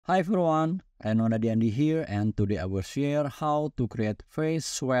Hi everyone, I'm Andy here, and today I will share how to create face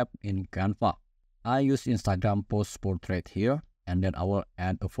swap in Canva. I use Instagram post portrait here, and then I will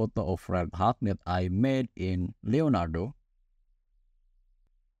add a photo of red heart that I made in Leonardo.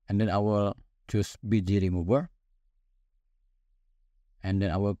 And then I will choose BG remover. And then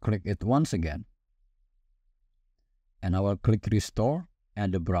I will click it once again. And I will click restore,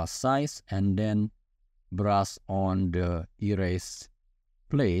 add the brush size, and then brush on the erase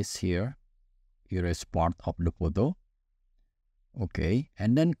place here, erase part of the photo. Okay,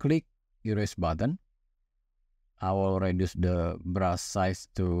 and then click erase button. I will reduce the brush size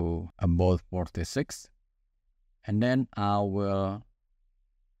to about 46, and then I will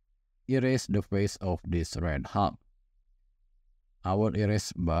erase the face of this red heart. I will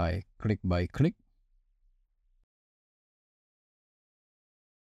erase by click.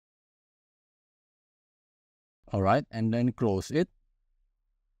 Alright, and then close it.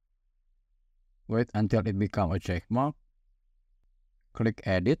 Wait until it becomes a check mark. Click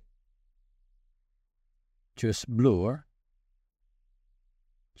edit. Choose blur.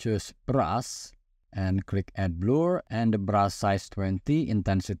 Choose brush. And click add blur, and the brush size 20,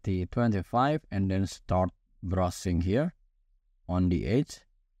 intensity 25, and then start brushing here on the edge.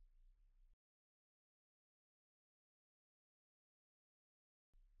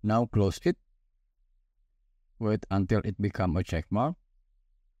 Now close it. Wait until it becomes a check mark.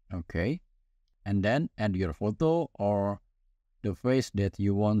 Okay. And then add your photo or the face that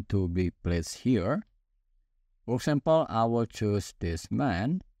you want to be placed here. For example, I will choose this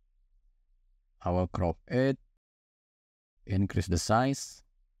man. I will crop it, increase the size,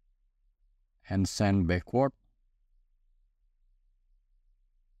 and send backward.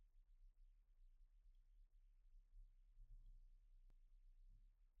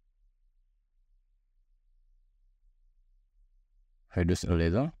 Reduce a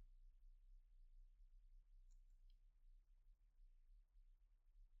little.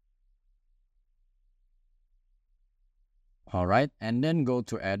 Alright, and then go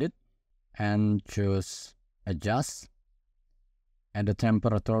to edit and choose adjust. Add the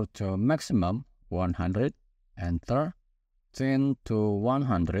temperature to maximum 100, enter. 10 to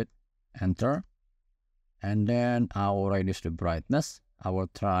 100, enter. And then I will reduce the brightness. I will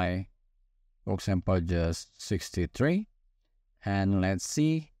try, for example, just 63. And let's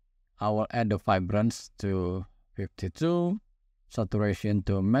see, I will add the vibrance to 52, saturation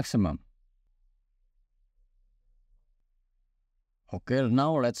to maximum. Okay,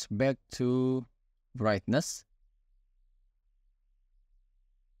 now let's back to brightness.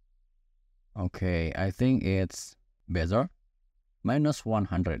 Okay, I think it's better. Minus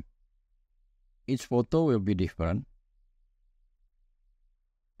 100. Each photo will be different.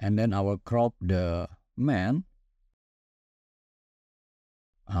 And then I will crop the man.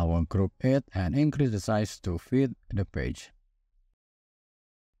 I will group it and increase the size to fit the page.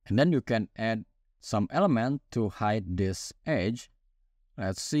 And then you can add some element to hide this edge.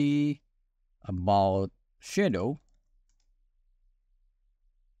 Let's see about shadow.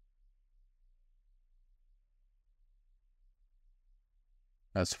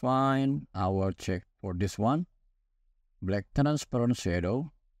 That's fine. I will check for this one. Black transparent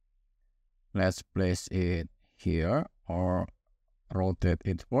shadow. Let's place it here or rotate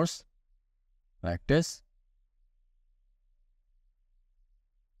it first, like this.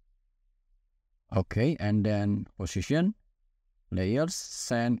 Okay, and then position, layers,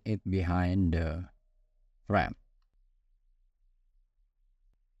 send it behind the frame.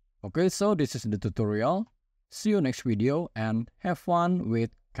 Okay, so this is the tutorial. See you next video and have fun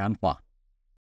with Canva.